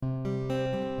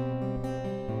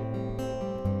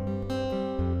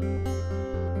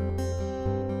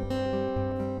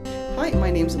Hi, my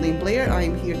name's Elaine Blair.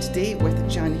 I'm here today with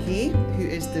Jan Hay, who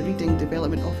is the Reading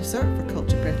Development Officer for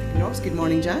Culture Brethig Ross. Good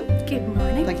morning, Jan. Good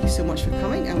morning. Thank you so much for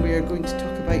coming, and we are going to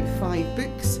talk about 5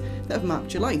 books that have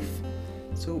mapped your life.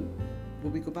 So,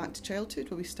 will we go back to childhood?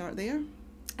 Will we start there?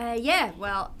 Yeah,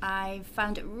 well, I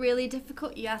found it really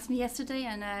difficult. You asked me yesterday,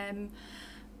 and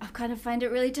I've kind of found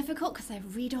it really difficult because I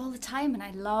read all the time and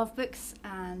I love books.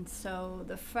 And so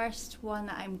the first one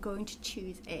that I'm going to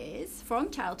choose is from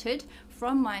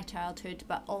my childhood,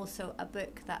 but also a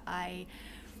book that I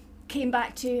came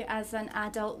back to as an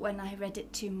adult when I read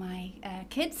it to my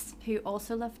kids, who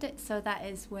also loved it. So that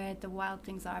is Where the Wild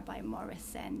Things Are by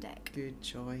Maurice Sendak. Good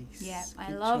choice. Yeah, Good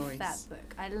I love choice. that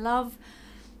book. I love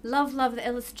the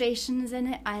illustrations in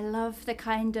it. I love the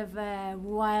kind of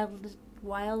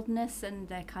wildness and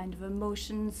the kind of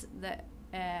emotions that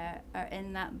are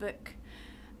in that book,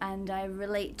 and I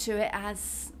relate to it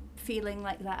as feeling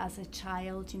like that as a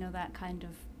child, you know, that kind of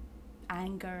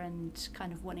anger and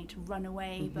kind of wanting to run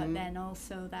away, but then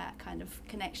also that kind of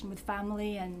connection with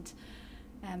family and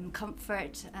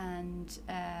comfort, and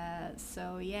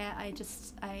so yeah,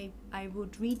 I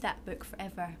would read that book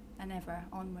forever and ever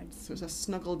onwards. So it's a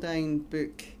snuggle down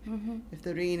book. If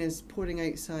the rain is pouring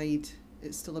outside,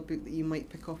 it's still a book that you might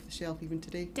pick off the shelf even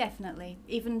today. Definitely.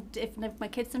 Even if my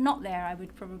kids are not there, I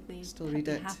would probably still read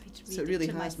it. Happy to read so it really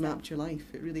to has myself. mapped your life.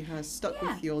 It really has stuck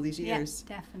with you all these years.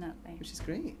 Yeah, definitely. Which is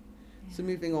great. Yeah. So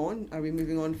moving on, are we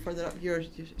moving on further up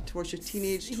towards your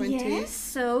teenage 20s? Yes,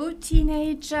 so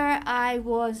teenager, I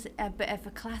was a bit of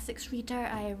a classics reader.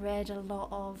 I read a lot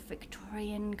of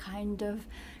Victorian kind of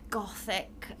gothic,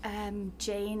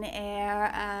 Jane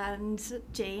Eyre and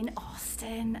Jane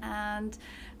Austen, and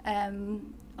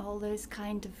all those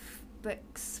kind of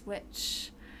books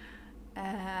which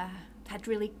had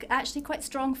really actually quite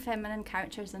strong feminine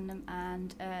characters in them,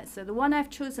 and so the one I've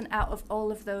chosen out of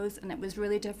all of those, and it was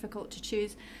really difficult to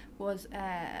choose, was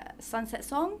Sunset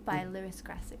Song by Lewis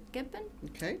Grassic Gibbon.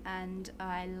 Okay. And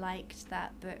I liked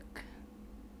that book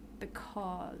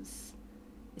because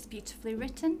it's beautifully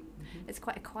written. It's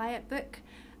quite a quiet book,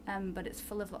 but it's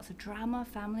full of lots of drama,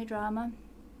 family drama.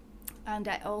 And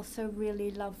I also really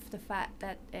love the fact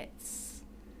that it's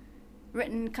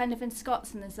written kind of in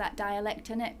Scots, and there's that dialect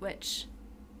in it, which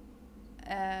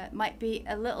might be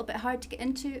a little bit hard to get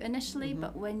into initially,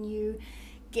 but when you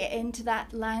get into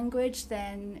that language,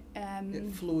 then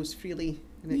it flows freely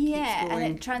and it keeps going.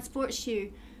 And it transports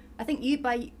you. I think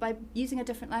by using a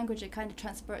different language, it kind of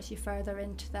transports you further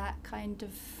into that kind of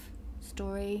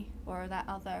story or that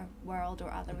other world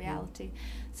or other reality.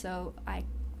 So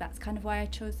that's kind of why I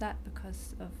chose that,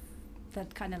 because of the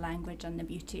kind of language and the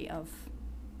beauty of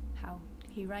how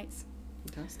he writes.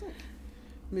 Fantastic.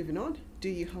 Moving on, do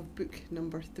you have book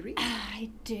number 3?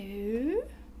 I do.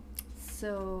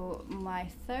 So my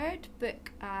third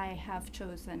book I have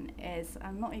chosen is,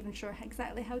 I'm not even sure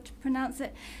exactly how to pronounce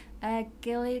it,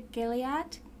 Gilead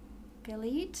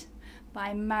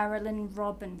by Marilynne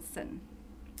Robinson.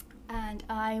 And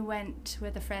I went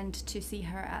with a friend to see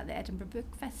her at the Edinburgh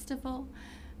Book Festival,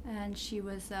 and she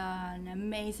was an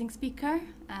amazing speaker,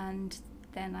 and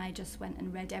then I just went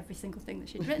and read every single thing that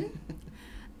she'd written.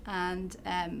 And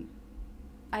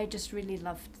I just really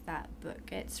loved that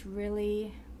book. It's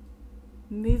really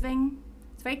moving.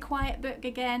 It's a very quiet book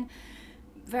again,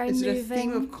 very Is moving. Is there a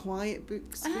theme of quiet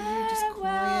books for you? Just quiet,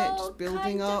 well, just building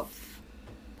kind up? of,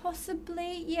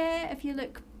 possibly, yeah. If you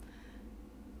look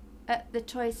at the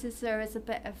choices, there is a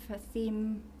bit of a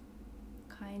theme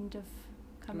kind of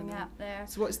coming out there.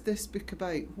 So what's this book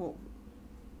about?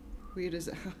 Where does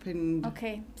it happen?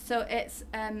 Okay, so it's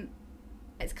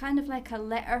kind of like a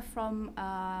letter from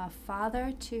a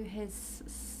father to his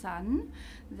son.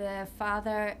 The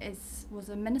father was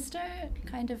a minister,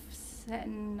 kind of set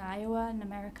in Iowa in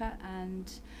America,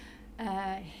 and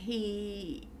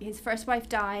his first wife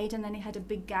died, and then he had a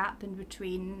big gap in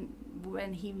between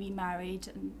when he remarried,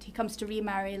 and he comes to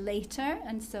remarry later,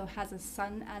 and so has a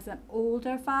son as an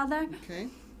older father. Okay.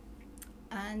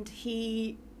 And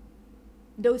he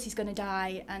knows he's going to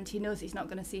die, and he knows he's not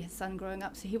going to see his son growing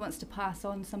up, so he wants to pass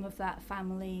on some of that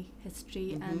family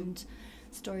history and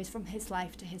stories from his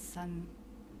life to his son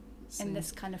in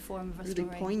this kind of form of a story.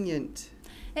 Really poignant.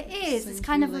 It is. It's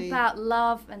kind of about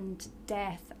love and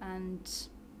death and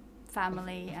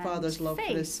family and father's love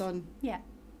faith for his son. Yeah,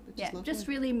 just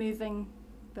really moving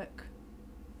book.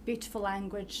 Beautiful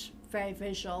language, very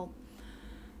visual.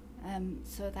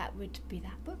 So that would be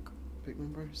that book. Book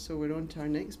number. So we're on to our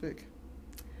next book.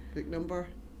 Book number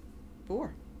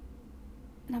 4.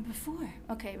 Number 4.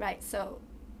 Okay, right. So,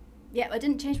 yeah, I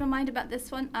didn't change my mind about this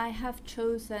one. I have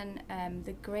chosen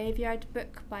The Graveyard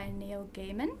Book by Neil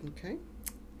Gaiman. Okay.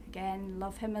 Again,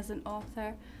 love him as an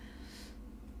author.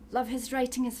 Love his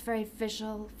writing is very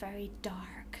visual, very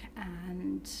dark,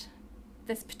 and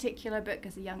this particular book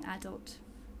is a young adult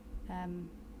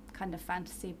kind of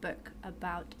fantasy book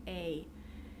about a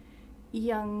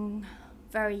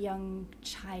very young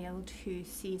child who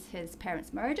sees his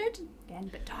parents murdered. Again,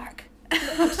 a bit dark.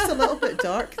 Just a little bit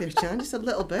dark there, Jan, just a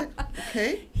little bit.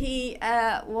 Okay. He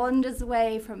wanders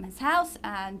away from his house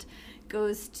and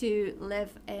goes to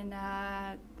live in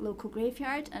a local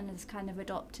graveyard and is kind of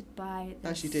adopted by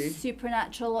the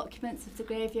supernatural occupants of the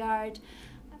graveyard,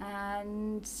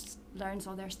 and learns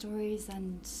all their stories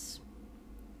and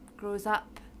grows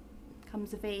up,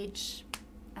 comes of age,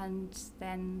 and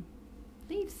then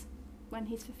leaves when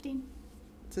he's 15.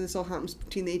 So this all happens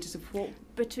between the ages of what?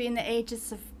 Between the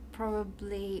ages of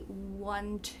probably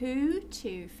 1-2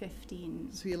 to 15.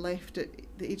 So you left at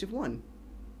the age of 1?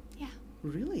 Yeah.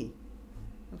 Really?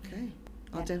 Okay.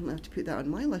 I'll definitely have to put that on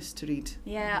my list to read.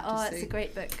 Yeah, it's a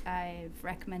great book. I've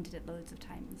recommended it loads of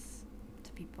times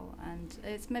to people, and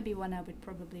it's maybe one I would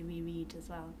probably reread as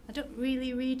well. I don't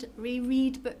really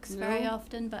reread books very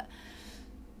often, but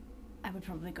I would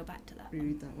probably go back to that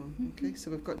reread that one. Okay,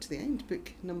 so we've got to the end.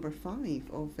 Book number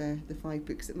 5 of the 5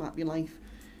 books that map your life.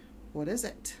 What is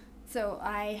it? So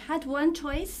I had one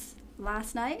choice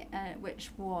last night,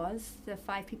 which was The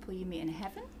 5 People You Meet in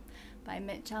Heaven by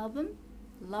Mitch Albom.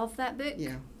 Love that book.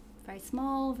 Yeah. Very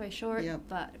small, very short,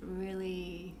 but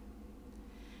really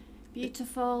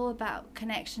beautiful, about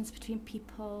connections between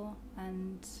people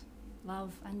and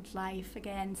love and life.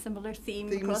 Again, similar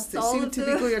theme across all of them. Seem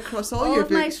to be going across all your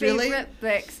books, really. All my favourite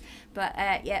books, but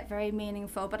very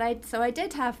meaningful. But I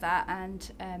did have that,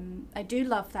 and I do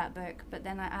love that book. But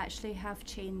then I actually have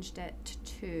changed it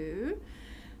to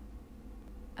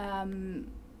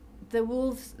The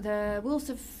Wolves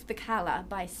of the Calla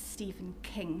by Stephen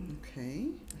King. Okay,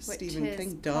 Stephen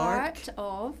King, dark. Part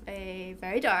of a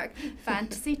very dark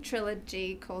fantasy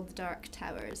trilogy called The Dark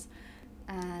Towers.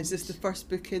 And is this the first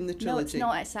book in the trilogy?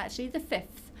 No, it's not. It's actually the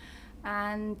 5th.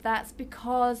 And that's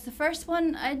because the first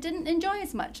one I didn't enjoy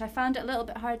as much. I found it a little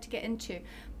bit hard to get into.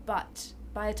 But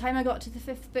by the time I got to the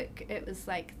 5th book, it was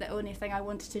like the only thing I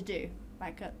wanted to do.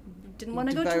 Like, I didn't want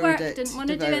to go to work, didn't want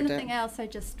to do anything else. I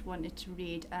just wanted to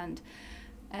read. And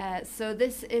so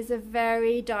this is a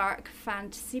very dark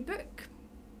fantasy book.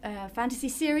 Fantasy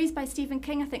series by Stephen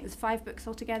King. I think there's 5 books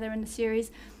altogether in the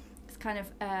series. It's kind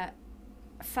of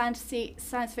fantasy,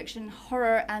 science fiction,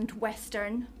 horror, and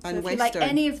western. So if you like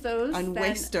any of those, and then,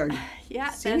 western,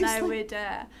 then I would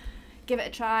give it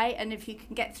a try. And if you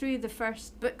can get through the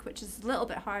first book, which is a little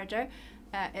bit harder,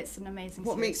 it's an amazing.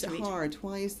 What makes it hard?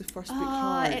 Why is the first book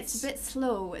hard? It's a bit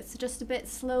slow. It's just a bit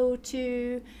slow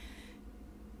to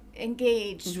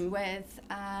engage with.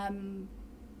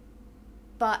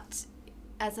 But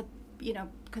as a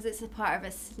because it's a part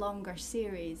of a longer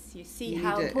series, you see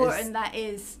how important that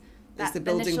is. It's the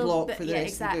building block for the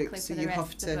rest of the book, so you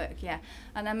have to. Book,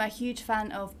 and I'm a huge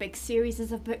fan of big series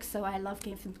of books, so I love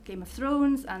Game of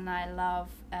Thrones, and I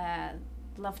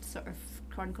loved sort of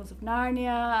Chronicles of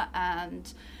Narnia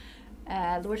and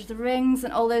Lord of the Rings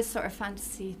and all those sort of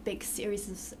fantasy big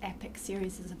series, epic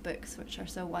series of books, which are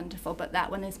so wonderful. But that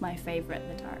one is my favourite,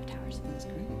 The Dark Towers. That's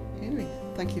great. Henry,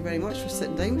 thank you very much for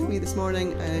sitting down with me this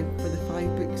morning for the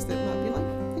 5 books that map your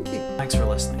life. Thank you. Thanks for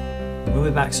listening. We'll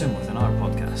be back soon with another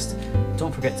podcast.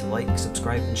 Don't forget to like,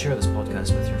 subscribe and share this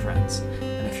podcast with your friends.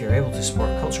 And if you're able to support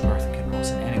Culture North and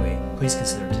Kinross in any way, please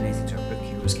consider donating to our Book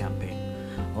Heroes campaign.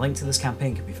 A link to this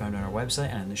campaign can be found on our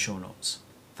website and in the show notes.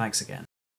 Thanks again.